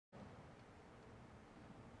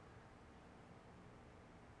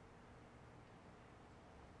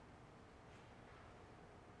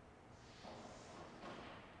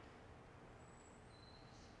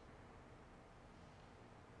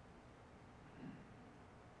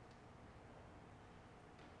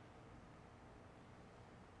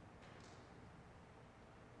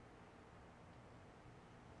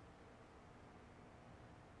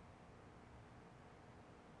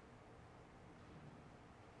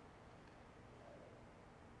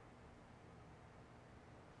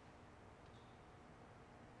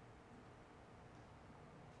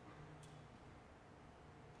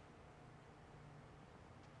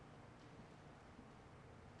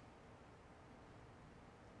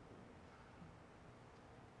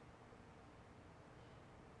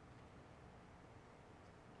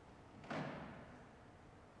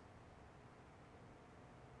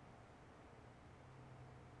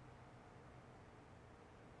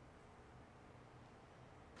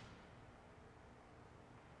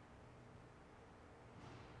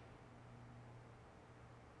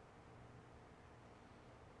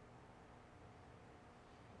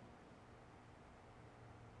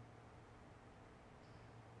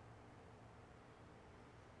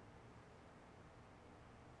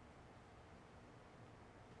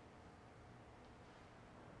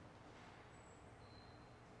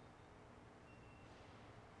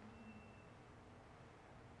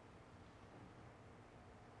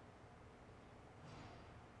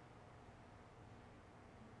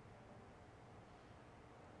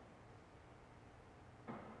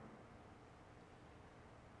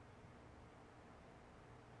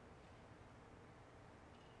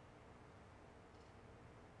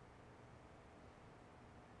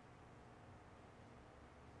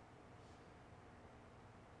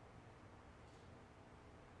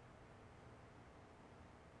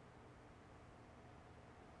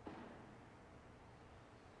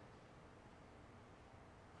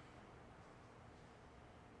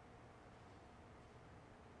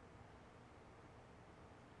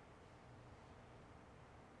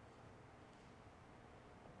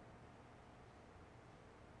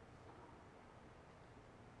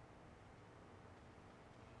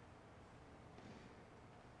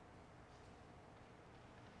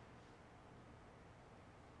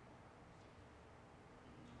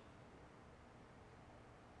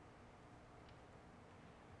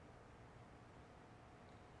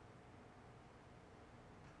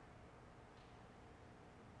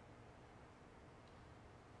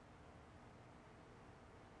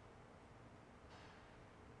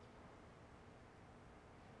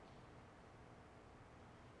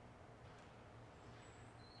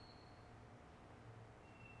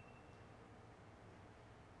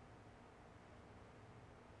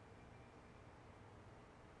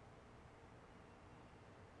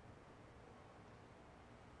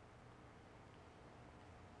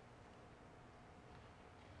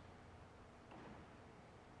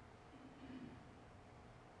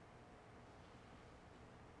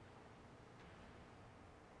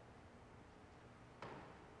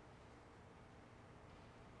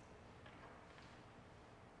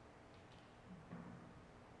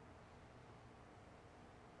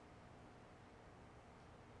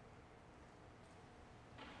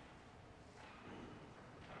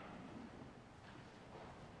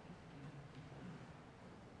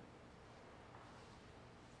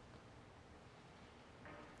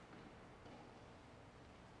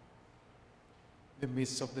In the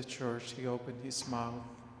midst of the church, he opened his mouth,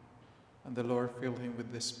 and the Lord filled him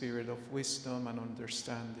with the spirit of wisdom and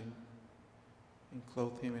understanding, and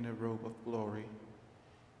clothed him in a robe of glory.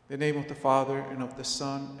 In the name of the Father, and of the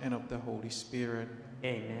Son, and of the Holy Spirit.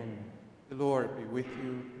 Amen. The Lord be with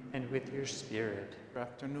you. And with your spirit. Good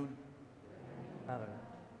afternoon. Father.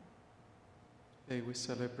 Today we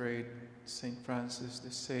celebrate St. Francis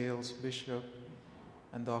de Sales, Bishop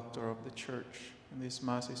and Doctor of the Church, and this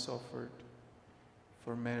Mass is offered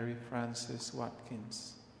for Mary Frances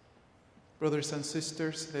Watkins. Brothers and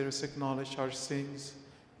sisters, let us acknowledge our sins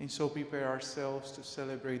and so prepare ourselves to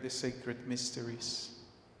celebrate the sacred mysteries.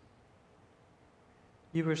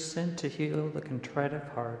 You were sent to heal the contrite of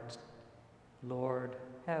heart. Lord,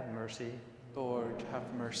 have mercy. Lord,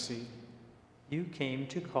 have mercy. You came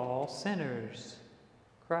to call sinners.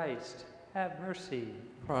 Christ, have mercy.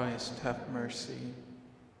 Christ, have mercy.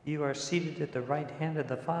 You are seated at the right hand of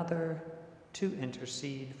the Father to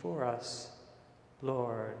intercede for us.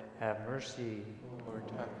 Lord, have mercy. Lord,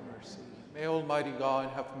 have mercy. May Almighty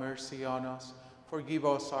God have mercy on us, forgive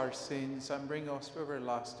us our sins, and bring us to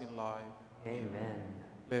everlasting life. Amen.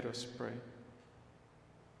 Let us pray.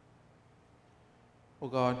 O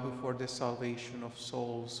God, who for the salvation of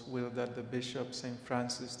souls willed that the Bishop St.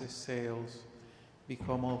 Francis de Sales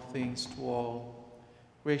become all things to all,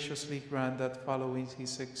 graciously grant that following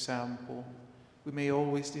his example, we may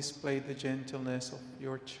always display the gentleness of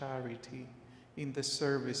your charity in the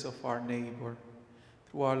service of our neighbor.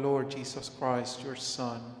 Through our Lord Jesus Christ, your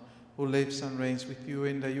Son, who lives and reigns with you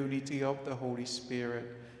in the unity of the Holy Spirit,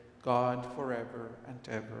 God forever and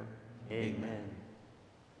ever. Amen.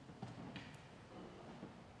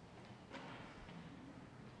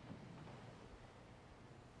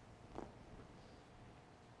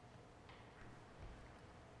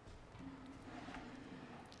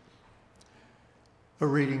 A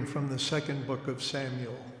reading from the second book of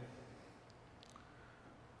Samuel.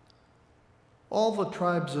 All the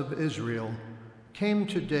tribes of Israel came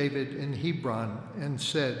to David in Hebron and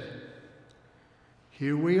said,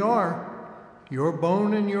 "Here we are, your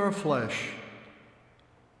bone and your flesh.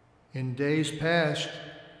 In days past,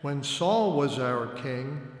 when Saul was our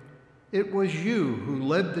king, it was you who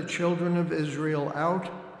led the children of Israel out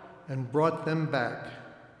and brought them back.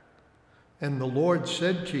 And the Lord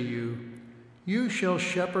said to you, 'You shall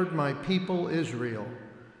shepherd my people Israel,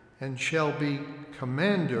 and shall be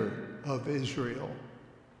commander of Israel.'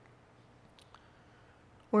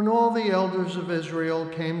 When all the elders of Israel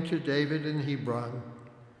came to David in Hebron,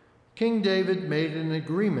 King David made an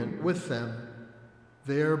agreement with them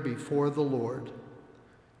there before the Lord,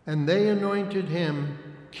 and they anointed him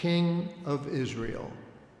king of Israel.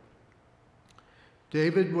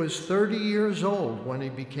 David was 30 years old when he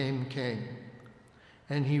became king,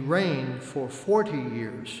 and he reigned for 40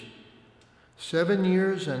 years, 7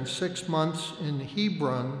 years and 6 months in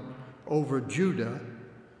Hebron over Judah,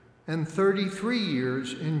 and 33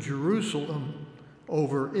 years in Jerusalem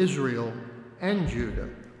over Israel and Judah.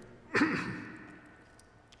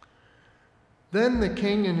 Then the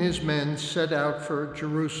king and his men set out for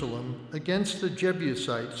Jerusalem against the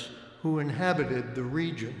Jebusites who inhabited the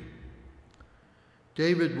region.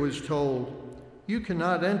 David was told, "You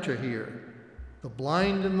cannot enter here. The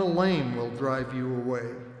blind and the lame will drive you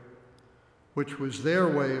away," which was their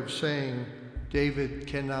way of saying, David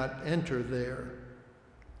cannot enter there.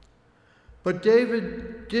 But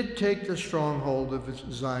David did take the stronghold of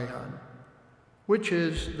Zion, which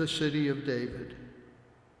is the city of David.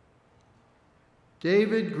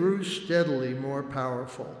 David grew steadily more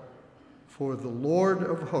powerful, for the Lord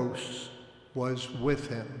of hosts was with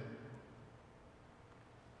him.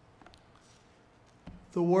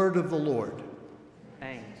 The word of the Lord.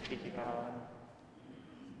 Thanks be to God.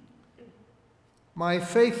 My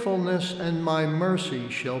faithfulness and my mercy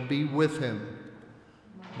shall be with him.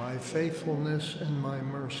 My faithfulness and my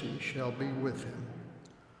mercy shall be with him.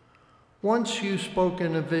 Once you spoke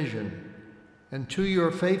in a vision, and to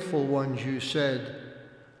your faithful ones you said,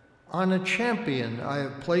 "On a champion I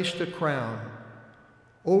have placed a crown.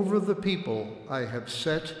 Over the people I have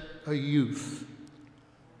set a youth.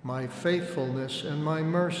 My faithfulness and my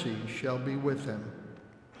mercy shall be with him.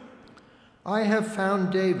 I have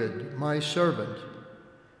found David, my servant,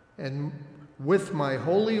 and with my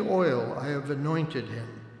holy oil I have anointed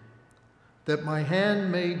him, that my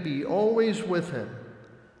hand may be always with him,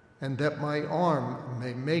 and that my arm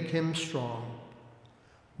may make him strong.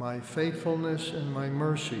 My faithfulness and my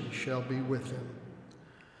mercy shall be with him.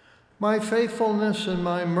 My faithfulness and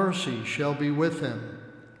my mercy shall be with him,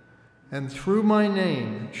 and through my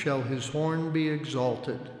name shall his horn be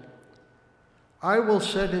exalted. I will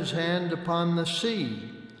set his hand upon the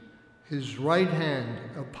sea, his right hand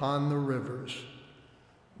upon the rivers.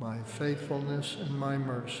 My faithfulness and my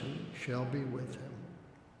mercy shall be with him.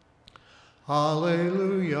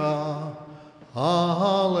 Hallelujah,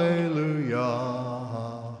 hallelujah,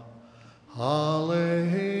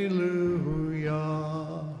 hallelujah.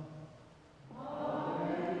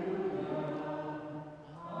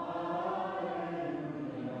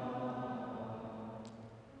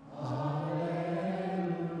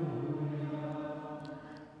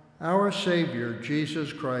 Our Savior,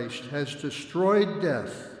 Jesus Christ, has destroyed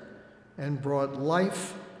death and brought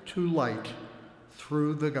life to light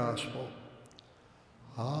through the gospel.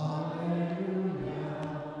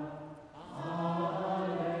 Hallelujah.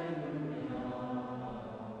 Hallelujah.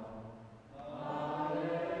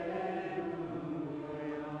 Hallelujah.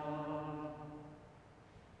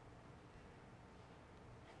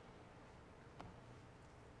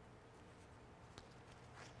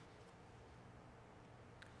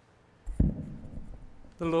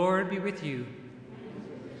 The Lord be with you.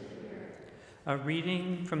 A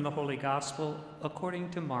reading from the Holy Gospel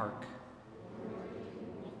according to Mark.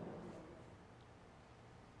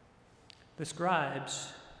 The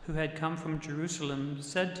scribes who had come from Jerusalem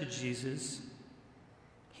said to Jesus,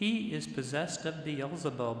 "He is possessed of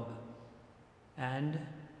Beelzebub, and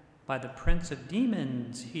by the prince of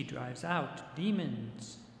demons he drives out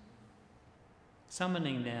demons."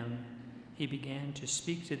 Summoning them, he began to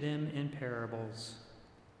speak to them in parables.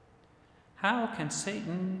 "How can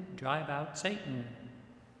Satan drive out Satan?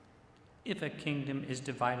 If a kingdom is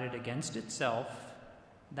divided against itself,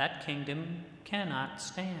 that kingdom cannot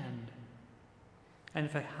stand. And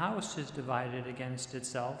if a house is divided against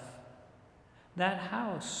itself, that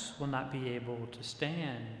house will not be able to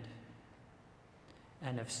stand.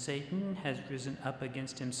 And if Satan has risen up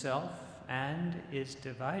against himself and is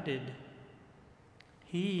divided,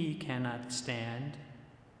 he cannot stand.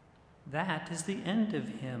 That is the end of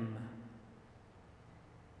him.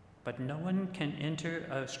 But no one can enter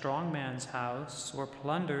a strong man's house or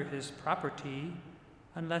plunder his property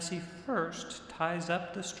unless he first ties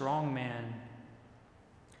up the strong man.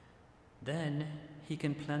 Then he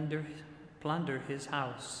can plunder his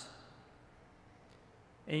house.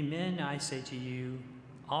 Amen, I say to you,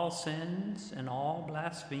 all sins and all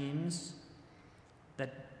blasphemies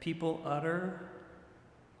that people utter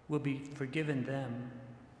will be forgiven them.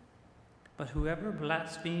 But whoever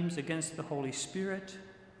blasphemes against the Holy Spirit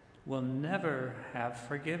will never have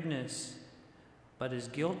forgiveness, but is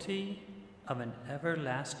guilty of an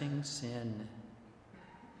everlasting sin.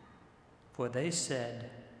 For they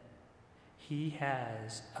said, he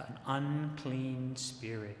has an unclean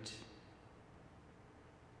spirit."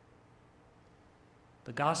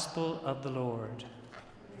 The Gospel of the Lord.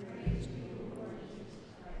 Praise to you, Lord Jesus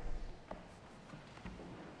Christ.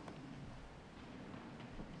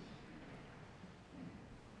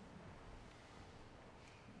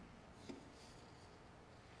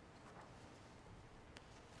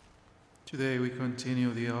 Today we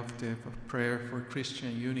continue the octave of prayer for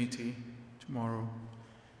Christian unity. Tomorrow,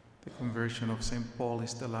 the conversion of St. Paul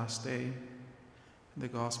is the last day. The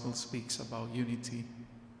Gospel speaks about unity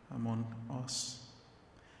among us.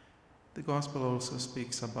 The Gospel also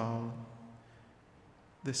speaks about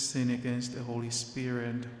the sin against the Holy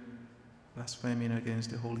Spirit, blaspheming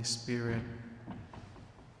against the Holy Spirit.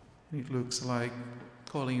 It looks like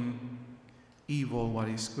calling evil what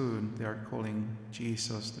is good. They are calling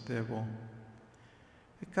Jesus the devil.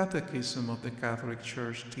 The Catechism of the Catholic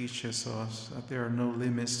Church teaches us that there are no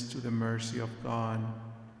limits to the mercy of God,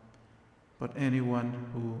 but anyone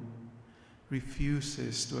who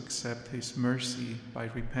refuses to accept his mercy by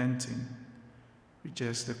repenting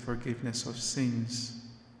rejects the forgiveness of sins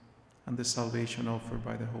and the salvation offered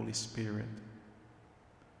by the Holy Spirit.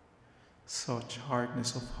 Such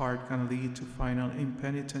hardness of heart can lead to final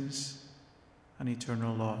impenitence and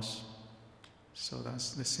eternal loss. So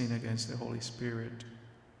that's the sin against the Holy Spirit.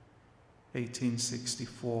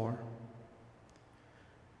 1864.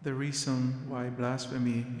 The reason why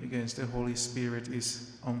blasphemy against the Holy Spirit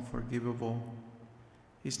is unforgivable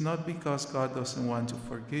is not because God doesn't want to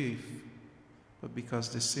forgive, but because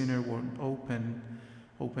the sinner won't open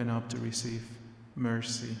up to receive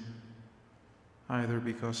mercy, either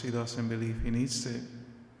because he doesn't believe he needs it,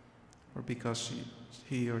 or because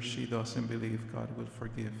he or she doesn't believe God will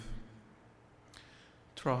forgive.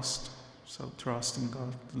 Trust in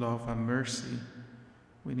God's love and mercy.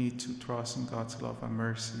 We need to trust in God's love and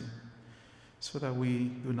mercy so that we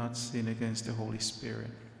do not sin against the Holy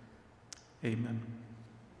Spirit. Amen.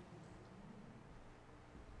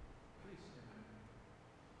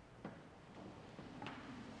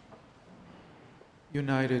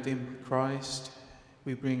 United in Christ,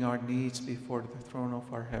 we bring our needs before the throne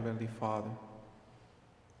of our Heavenly Father.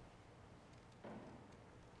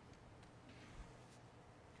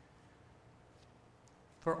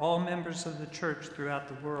 For all members of the Church throughout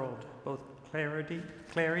the world, both clergy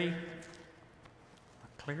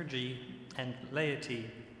and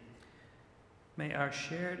laity, may our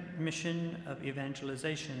shared mission of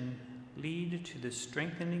evangelization lead to the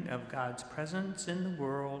strengthening of God's presence in the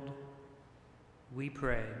world, we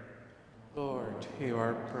pray. Lord, hear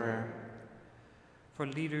our prayer. For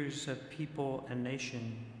leaders of people and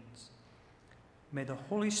nations, may the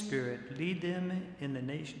Holy Spirit lead them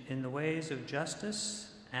in the ways of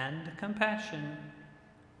justice and compassion,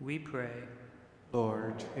 we pray.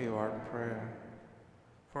 Lord, hear our prayer.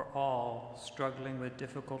 For all struggling with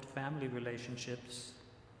difficult family relationships,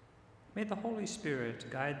 may the Holy Spirit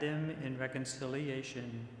guide them in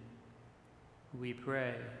reconciliation, we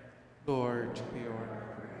pray. Lord, hear our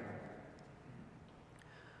prayer.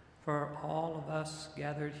 For all of us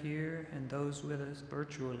gathered here and those with us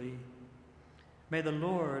virtually, may the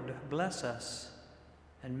Lord bless us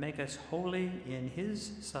and make us holy in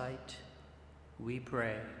his sight, we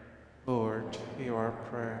pray. Lord, hear our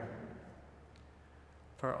prayer.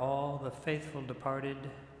 For all the faithful departed,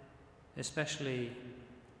 especially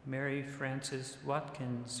Mary Frances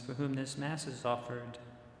Watkins, for whom this Mass is offered,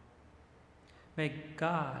 may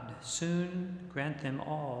God soon grant them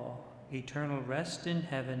all eternal rest in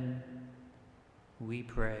heaven, we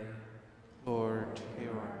pray. Lord, hear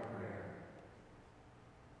our prayer.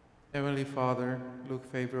 Heavenly Father, look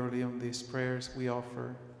favorably on these prayers we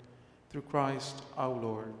offer. Through Christ our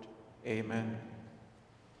Lord. Amen.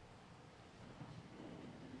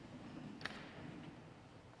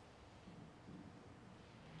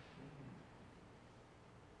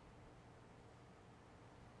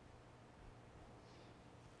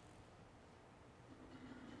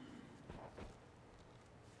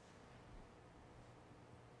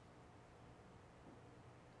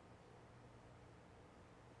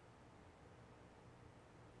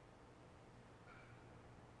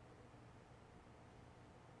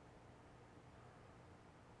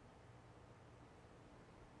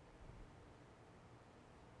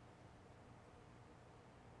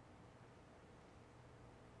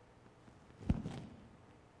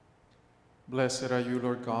 Blessed are you,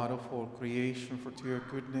 Lord God of all creation, for to your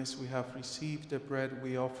goodness we have received the bread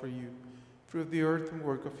we offer you. Through the earthen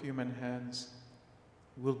work of human hands,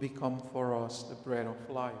 it will become for us the bread of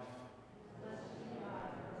life.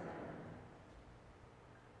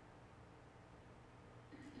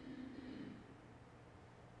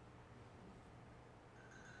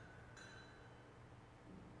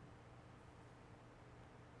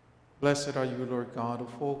 Blessed are you, Lord God of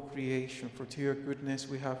all creation, for to your goodness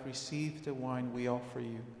we have received the wine we offer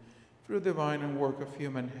you. Through the wine and work of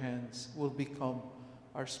human hands will become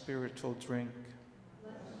our spiritual drink.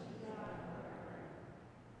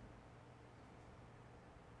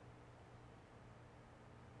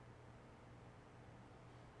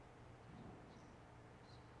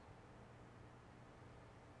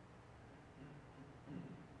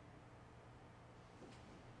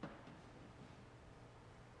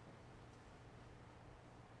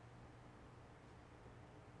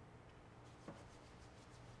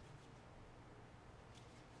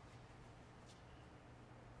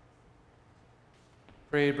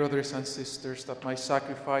 Pray, brothers and sisters, that my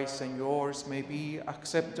sacrifice and yours may be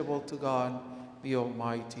acceptable to God, the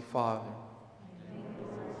Almighty Father.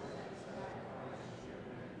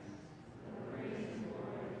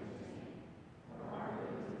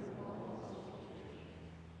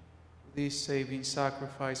 This saving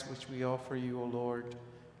sacrifice which we offer you, O Lord,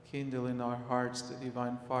 kindle in our hearts the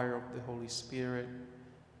divine fire of the Holy Spirit,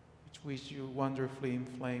 which you wonderfully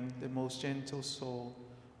inflamed the most gentle soul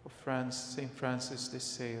of St. Francis de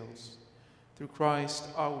Sales. Through Christ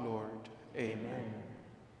our Lord. Amen.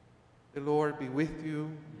 The Lord be with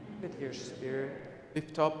you. With your spirit,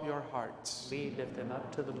 Lift up your hearts. we lift them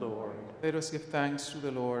up to the Lord. Let us give thanks to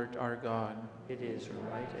the Lord our God. It is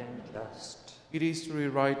right and just. It is truly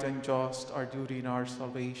right and just, our duty in our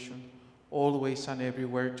salvation, always and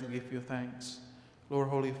everywhere to give you thanks. Lord,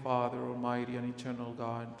 Holy Father, Almighty and eternal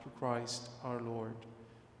God, through Christ our Lord.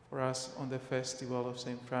 For us, on the festival of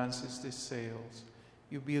St. Francis de Sales,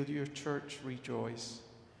 you build your church, rejoice.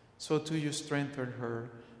 So too you strengthen her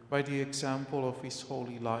by the example of his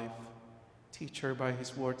holy life. Teach her by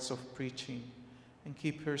his words of preaching, and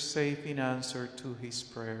keep her safe in answer to his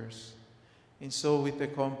prayers. And so with the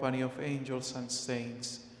company of angels and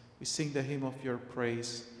saints, we sing the hymn of your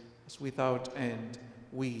praise, as without end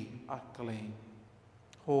we acclaim.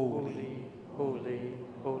 Holy, Holy, holy,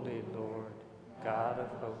 holy Lord, God of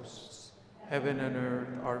hosts, Heaven and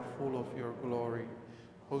earth are full of your glory.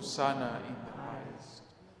 Hosanna in the highest.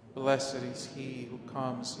 Blessed is he who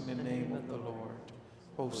comes in the name of the Lord.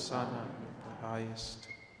 Hosanna in the highest.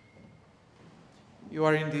 You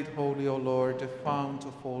are indeed holy, O Lord, the fount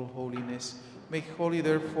of all holiness. Make holy,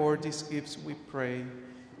 therefore, these gifts, we pray,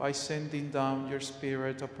 by sending down your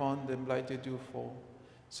Spirit upon them like the dewfall,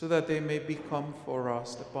 so that they may become for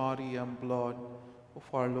us the body and blood of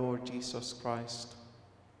our Lord Jesus Christ.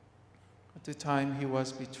 At the time he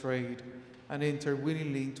was betrayed and entered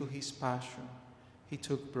willingly into his passion, he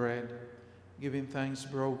took bread, giving thanks,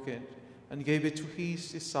 broke it, and gave it to his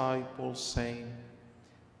disciples, saying,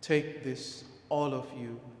 "Take this, all of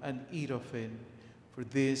you, and eat of it, for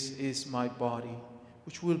this is my body,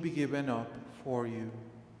 which will be given up for you."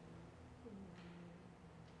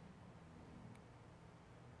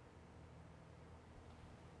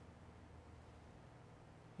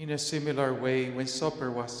 In a similar way, when supper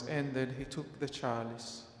was ended, he took the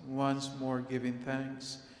chalice, and once more giving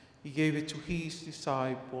thanks, he gave it to his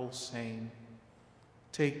disciples, saying,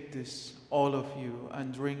 "Take this, all of you,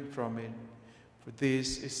 and drink from it, for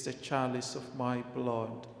this is the chalice of my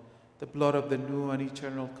blood, the blood of the new and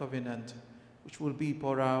eternal covenant, which will be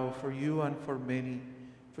poured out for you and for many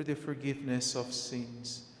for the forgiveness of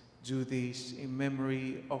sins. Do this in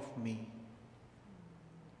memory of me."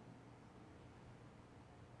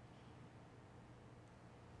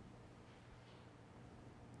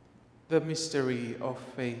 The mystery of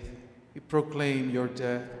faith. We proclaim your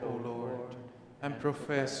death, O Lord, and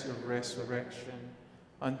profess your resurrection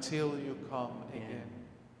until you come again.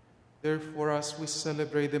 Therefore, as we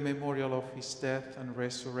celebrate the memorial of his death and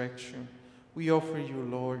resurrection, we offer you,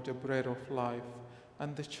 Lord, the bread of life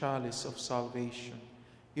and the chalice of salvation,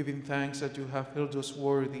 giving thanks that you have held us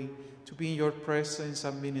worthy to be in your presence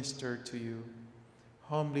and minister to you.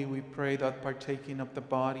 Humbly we pray that, partaking of the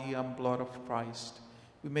body and blood of Christ,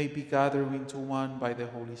 we may be gathered into one by the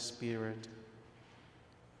Holy Spirit.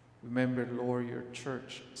 Remember, Lord, your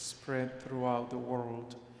church spread throughout the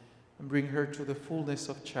world, and bring her to the fullness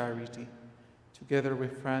of charity, together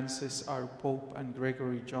with Francis, our Pope, and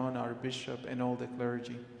Gregory John, our Bishop, and all the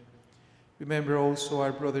clergy. Remember also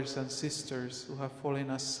our brothers and sisters who have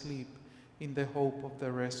fallen asleep in the hope of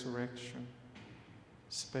the resurrection,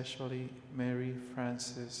 especially Mary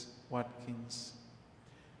Frances Watkins.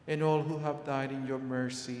 And all who have died in your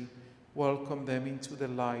mercy, welcome them into the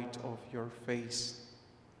light of your face.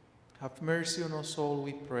 Have mercy on us all,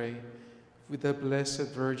 we pray, with the Blessed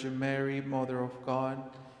Virgin Mary, Mother of God,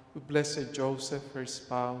 with Blessed Joseph, her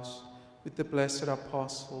spouse, with the blessed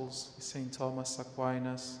apostles, St. Thomas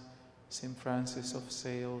Aquinas, St. Francis of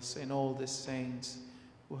Sales, and all the saints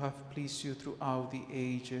who have pleased you throughout the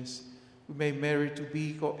ages. We may merit to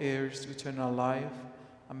be co-heirs to eternal life,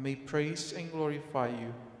 and may praise and glorify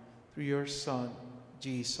you through your Son,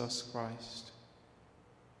 Jesus Christ.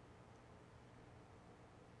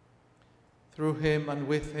 Through him, and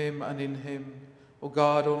with him, and in him, O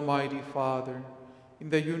God, Almighty Father, in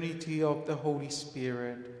the unity of the Holy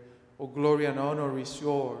Spirit, all glory and honor is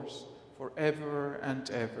yours forever and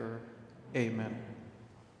ever. Amen.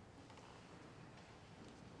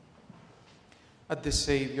 At the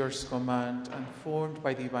Savior's command, and formed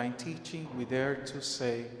by divine teaching, we dare to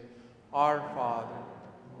say, Our Father,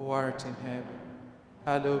 who art in heaven,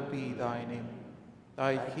 hallowed be thy name.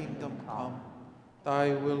 Thy kingdom come,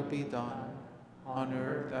 thy will be done, on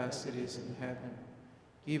earth as it is in heaven.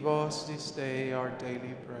 Give us this day our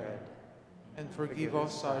daily bread, and forgive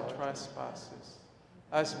us our trespasses,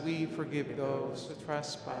 as we forgive those who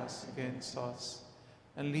trespass against us.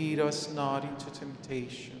 And lead us not into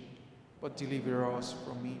temptation, but deliver us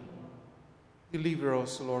from evil. Deliver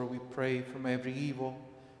us, Lord, we pray, from every evil.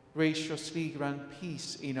 Graciously grant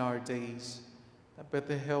peace in our days, that by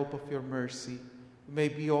the help of your mercy we may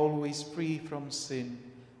be always free from sin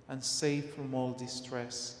and safe from all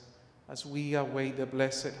distress, as we await the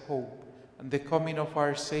blessed hope and the coming of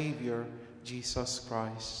our Savior, Jesus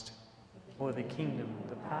Christ. For the kingdom,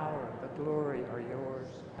 the power, the glory are yours,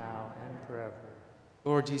 now and forever.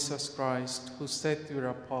 Lord Jesus Christ, who said to your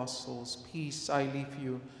apostles, Peace I leave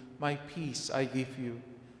you, my peace I give you.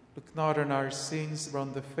 Look not on our sins, but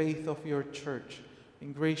on the faith of your church,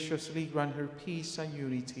 and graciously grant her peace and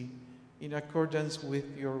unity, in accordance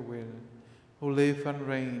with your will, who live and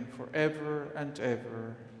reign forever and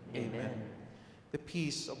ever. Amen. The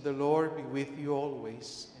peace of the Lord be with you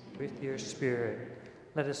always. With your spirit,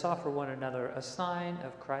 let us offer one another a sign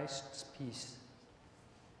of Christ's peace.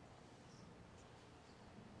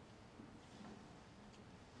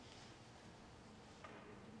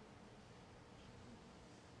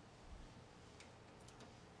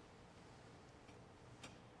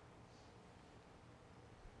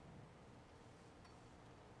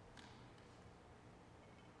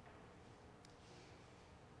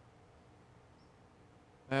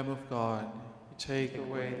 Lamb of God, you take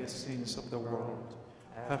away the sins of the world,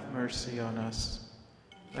 have mercy on us.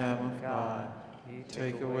 Lamb of God, you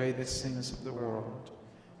take away the sins of the world,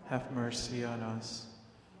 have mercy on us.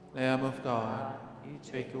 Lamb of God, you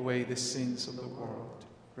take away the sins of the world,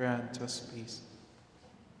 grant us peace.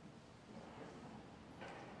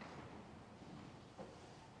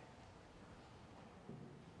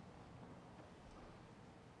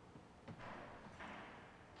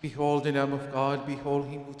 Behold the Lamb of God, behold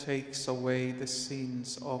him who takes away the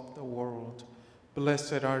sins of the world.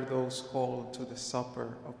 Blessed are those called to the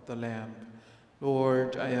supper of the Lamb.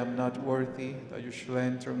 Lord, I am not worthy that you should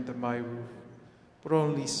enter under my roof, but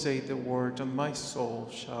only say the word, and my soul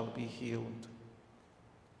shall be healed.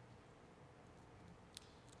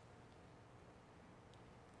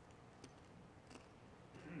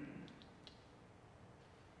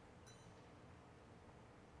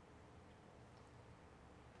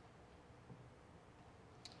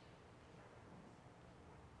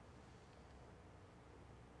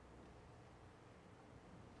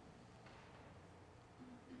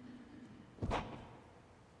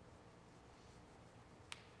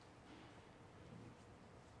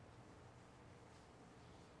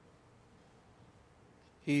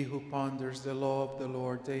 He who ponders the law of the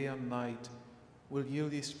Lord day and night will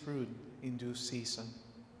yield his fruit in due season.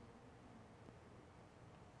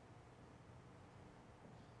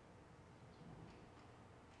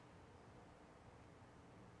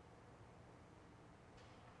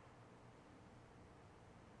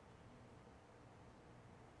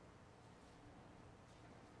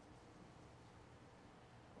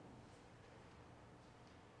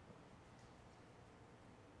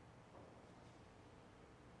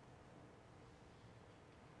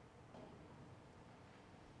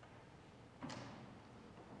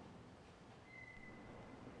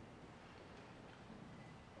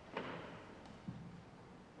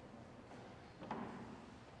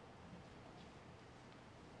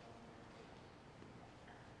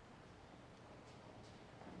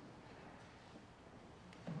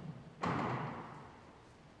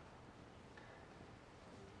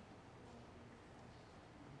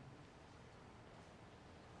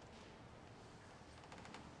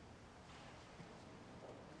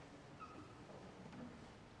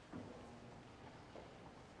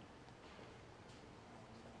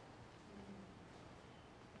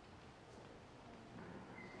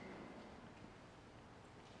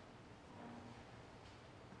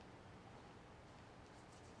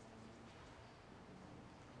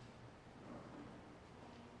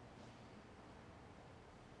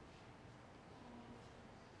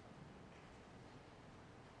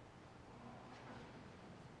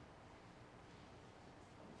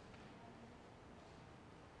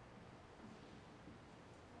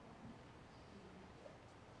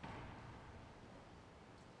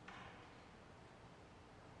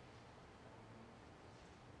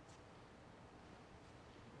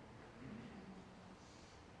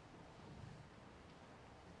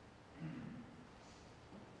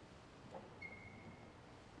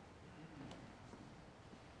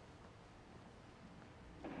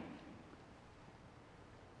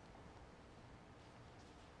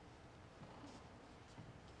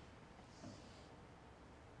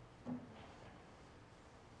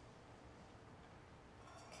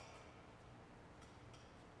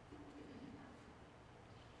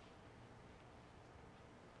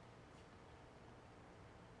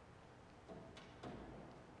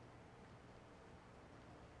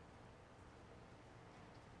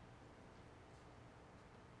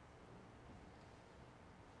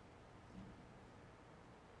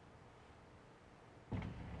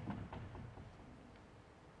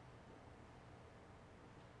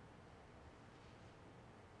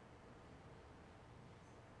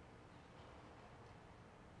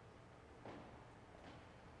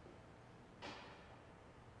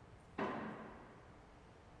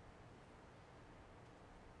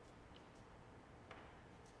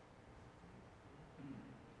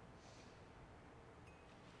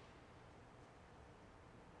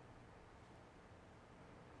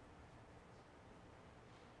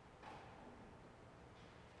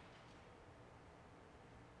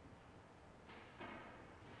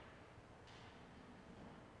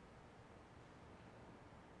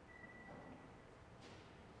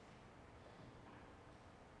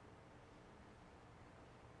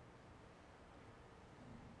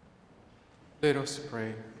 Let us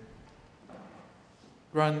pray.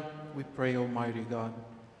 Grant, we pray, Almighty God,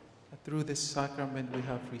 that through this sacrament we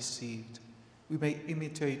have received, we may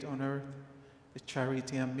imitate on earth the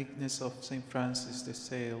charity and meekness of St. Francis de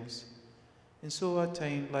Sales, and so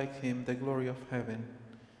attain, like him, the glory of heaven.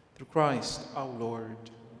 Through Christ our Lord.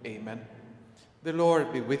 Amen. The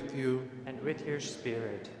Lord be with you. And with your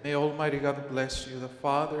spirit. May Almighty God bless you, the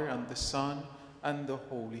Father, and the Son, and the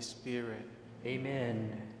Holy Spirit.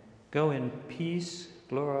 Amen. Go in peace,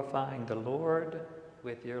 glorifying the Lord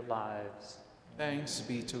with your lives. Thanks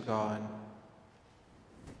be to God.